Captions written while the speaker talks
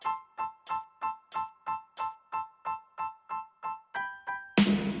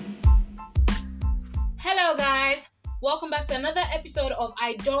Welcome back to another episode of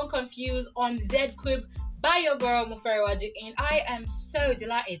I Don't Confuse on Z-Quib by your girl Muferiwaju, and I am so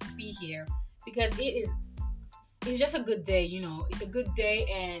delighted to be here because it's just a good day, It's a good day,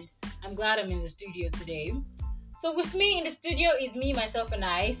 and I'm glad I'm in the studio today. So with me in the studio is me, myself, and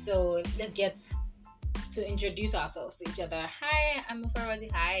I. So let's get to introduce ourselves to each other. Hi, I'm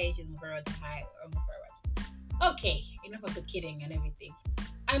Muferiwaju. Hi, she's Muferiwaju. Hi, I'm Muferiwaju. Okay, enough of the kidding and everything.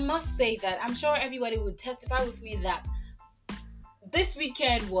 I must say that I'm sure everybody would testify with me that this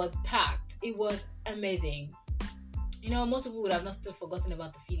weekend was packed. It was amazing. Most people would have not still forgotten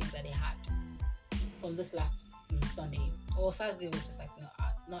about the feelings that they had from this last Sunday. Or Saturday was just like,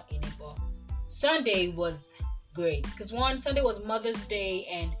 not in it, but Sunday was great. Because Sunday was Mother's Day,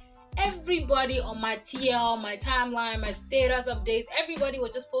 and everybody on my TL, my timeline, my status updates, everybody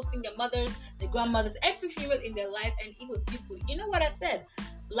was just posting their mothers, their grandmothers, every female in their life, and it was beautiful. You know what I said?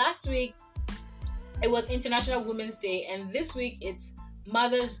 Last week, it was International Women's Day, and this week, it's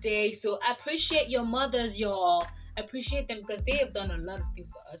Mother's Day. So I appreciate your mothers, y'all. I appreciate them because they have done a lot of things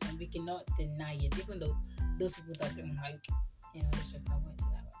for us, and we cannot deny it, even though those people that don't let's just not go into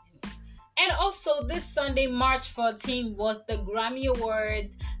that one anyway. And also, this Sunday, March 14th, was the Grammy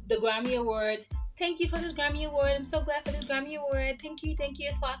Awards. The Grammy Awards. Thank you for this Grammy Award. I'm so glad for this Grammy Award. Thank you.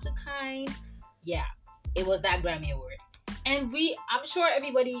 It's far too kind. Yeah, it was that Grammy Award. And I'm sure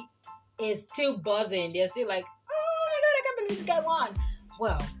everybody is still buzzing. They're still like, oh my god, I can't believe this guy won.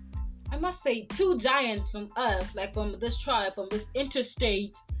 Well, I must say, two giants from us, like from this tribe, from this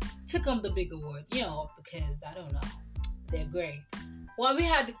interstate, took home the big award, because, I don't know, they're great. Well, we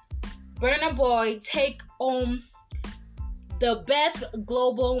had Burna Boy take home the best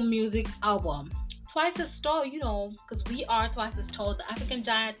global music album. Twice as tall, because we are twice as tall. The African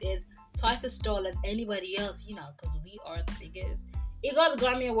giant is twice as tall as anybody else, because we are the biggest. It got the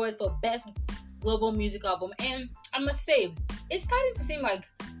Grammy Award for Best Global Music Album, and I must say, it's starting to seem like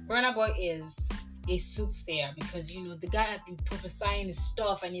Burna Boy is a soothsayer because, the guy has been prophesying his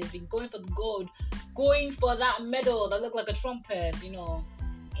stuff, and he's been going for the gold, going for that medal that looked like a trumpet,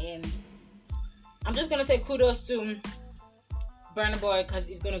 and I'm just going to say kudos to Burna Boy because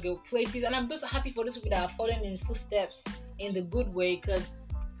he's going to go places, and I'm just happy for those people that are following in his footsteps in the good way because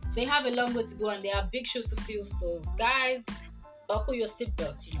they have a long way to go and they have big shoes to fill. So guys, buckle your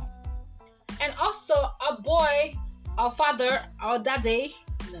seatbelts, And also our father, our daddy,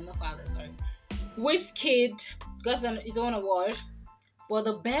 not father, sorry, Wizkid got his own award for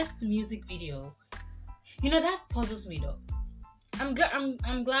the best music video. That puzzles me though. I'm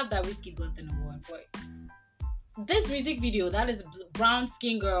glad that Wizkid got an award for it. This music video, that is brown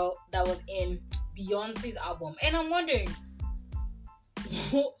skin girl that was in Beyonce's album, and I'm wondering,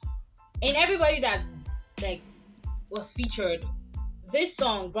 and everybody that was featured, this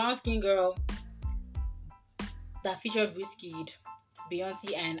song Brown Skin Girl that featured Wizkid,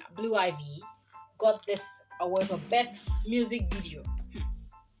 Beyonce, and Blue Ivy got this award for best music video.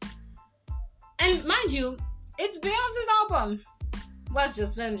 And mind you, it's Beyonce's album. Let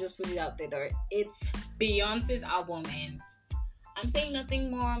me just put it out there though. It's Beyonce's album, and I'm saying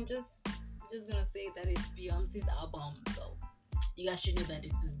nothing more. I'm just gonna say that it's Beyonce's album. So you guys should know that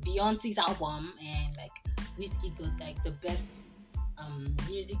it's Beyonce's album, and Wizkid got the best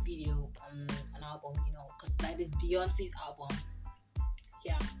music video on an album, because that is Beyonce's album.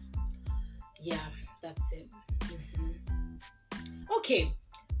 Yeah, that's it. Okay,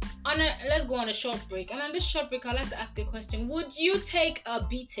 let's go on a short break. And on this short break, I'd like to ask a question. Would you take a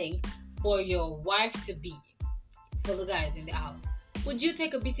beating for your wife to be? For the guys in the house, would you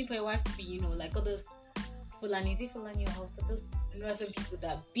take a beating for your wife to be? Like all those Fulani house, those northern people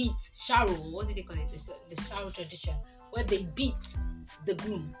that beat Sharo. What do they call it? The Sharo tradition, where they beat the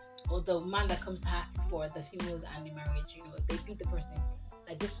groom or the man that comes to ask for the females and the marriage. They beat the person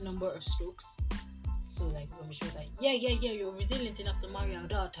this number of strokes. So we're sure that you're resilient enough to marry our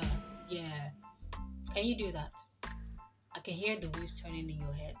daughter. Yeah, can you do that? I can hear the wheels turning in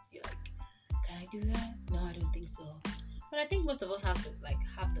your heads. You're like, can I do that? No, I don't think so. But I think most of us have the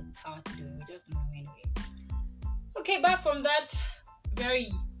power to do it. We just don't know anyway. Okay, back from that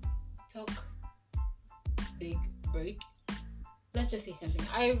very big break. Let's just say something.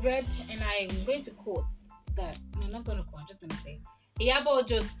 I read, and I'm going to quote that. No, I'm not going to quote. I'm just going to say. Iyabo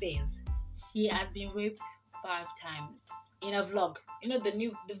Ojo says she has been raped 5 times in a vlog.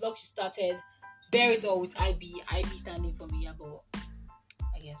 The vlog she started, Bear It All with IB. IB standing for Iyabo,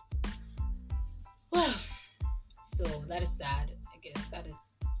 I guess. Well, so that is sad. I guess that is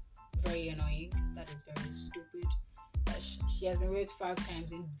very annoying. That is very stupid. She has been raped 5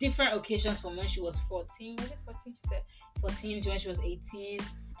 times in different occasions from when she was 14. Was it 14? She said 14 to when she was 18.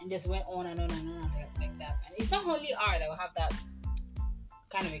 and just went on and on and on like that. And it's not only art that will have that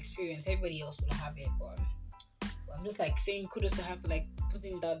kind of experience, everybody else will have it. But I'm just like saying kudos to her for like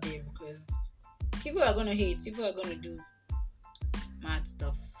putting it out there, because people are gonna hate, people are gonna do mad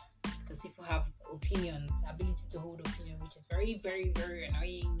stuff, because people have opinion, ability to hold opinion, which is very, very, very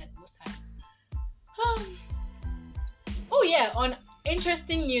annoying at most times. Oh yeah, on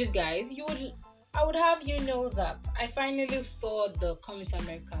interesting news, guys, I would have you know that I finally saw the Coming to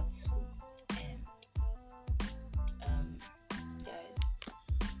America 2, and guys,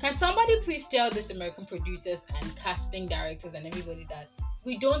 can somebody please tell these American producers and casting directors and everybody that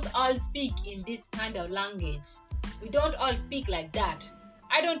we don't all speak in this kind of language. We don't all speak like that.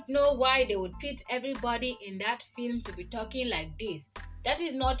 I don't know why they would put everybody in that film to be talking like this. That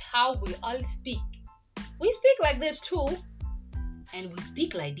is not how we all speak. We speak like this too, and we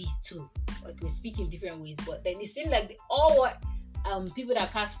speak like this too. Like we speak in different ways, but then it seems like all what people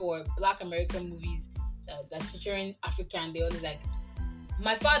that cast for Black American movies that featuring African, they always like,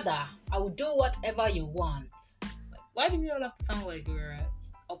 my father, I will do whatever you want. Like, why do we all have to sound like we're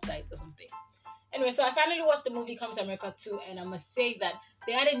uptight or something? Anyway, so I finally watched the movie Come to America 2, and I must say that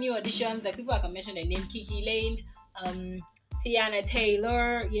they added new additions. Like, people I can mention their name: Kiki Lane, Tiana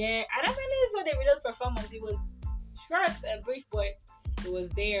Taylor, yeah. And I finally saw the video's performance. It was short and brief, but it was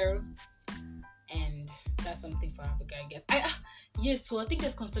there, and that's something for Africa, I guess. Yes, so I think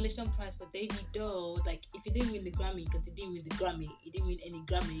there's consolation prize for Davido. Like, if he didn't win the Grammy, because he didn't win the Grammy, he didn't win any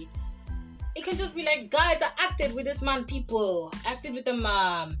Grammy, it can just be like, guys, I acted with this man, people. I acted with him,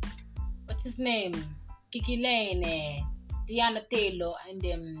 what's his name? Kiki Lane, Diana Taylor, and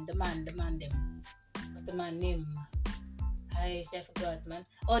the man, what's the man name? I forgot, man.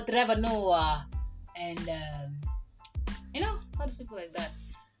 Oh, Trevor Noah, and all those people like that.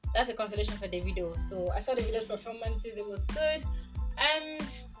 That's a consolation for Davido. So I saw the video's performances, it was good, and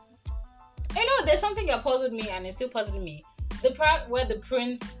there's something that puzzled me, and it's still puzzling me. The part where the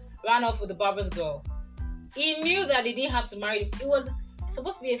prince ran off with the barber's girl. He knew that he didn't have to marry. It was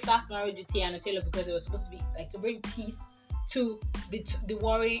supposed to be a fast marriage to Tiana Taylor, because it was supposed to be like to bring peace to the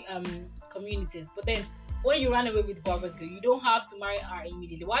warring communities. But then when you run away with the barber's girl, you don't have to marry her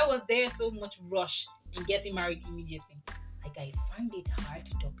immediately. Why was there so much rush in getting married immediately? Like, I find it hard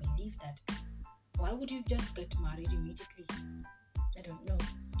to believe that. Why would you just get married immediately? I don't know.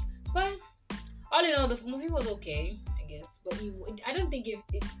 But all in all, the movie was okay, I guess. But I don't think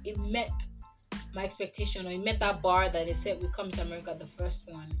it met my expectation, or it met that bar that they said would come to America. The first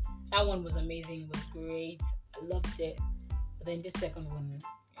one, that one was amazing. It was great. I loved it. But then this second one,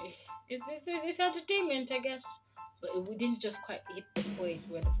 it's entertainment, I guess. But it didn't just quite hit the place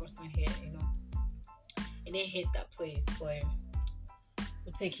where the first one hit, It didn't hit that place, but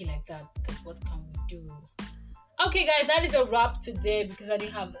we'll take it like that, because what can we do? Okay, guys, that is a wrap today, because I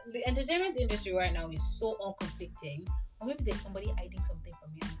didn't have the entertainment industry right now is so unconflicting. Or maybe there's somebody hiding something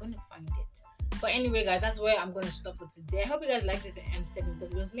from me. I'm gonna find it. But anyway, guys, that's where I'm gonna stop for today. I hope you guys like this segment,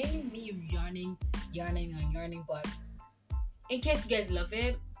 because it was mainly me yarning. But in case you guys love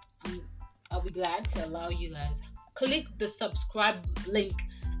it, I'll be glad to allow you guys click the subscribe link.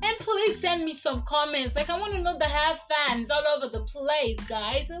 And please send me some comments. Like, I want to know that I have fans all over the place,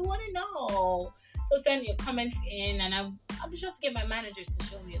 guys. I want to know. So send your comments in, and I'll be sure to get my managers to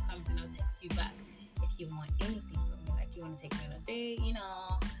show me your comments, and I'll text you back if you want anything from me. Like, you want to take me on a date,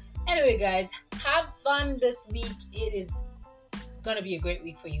 Anyway, guys, have fun this week. It is going to be a great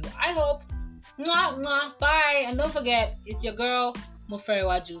week for you, I hope. Mwah, mwah, bye. And don't forget, it's your girl,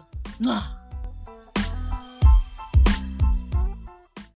 Moferiwaju. Mwah.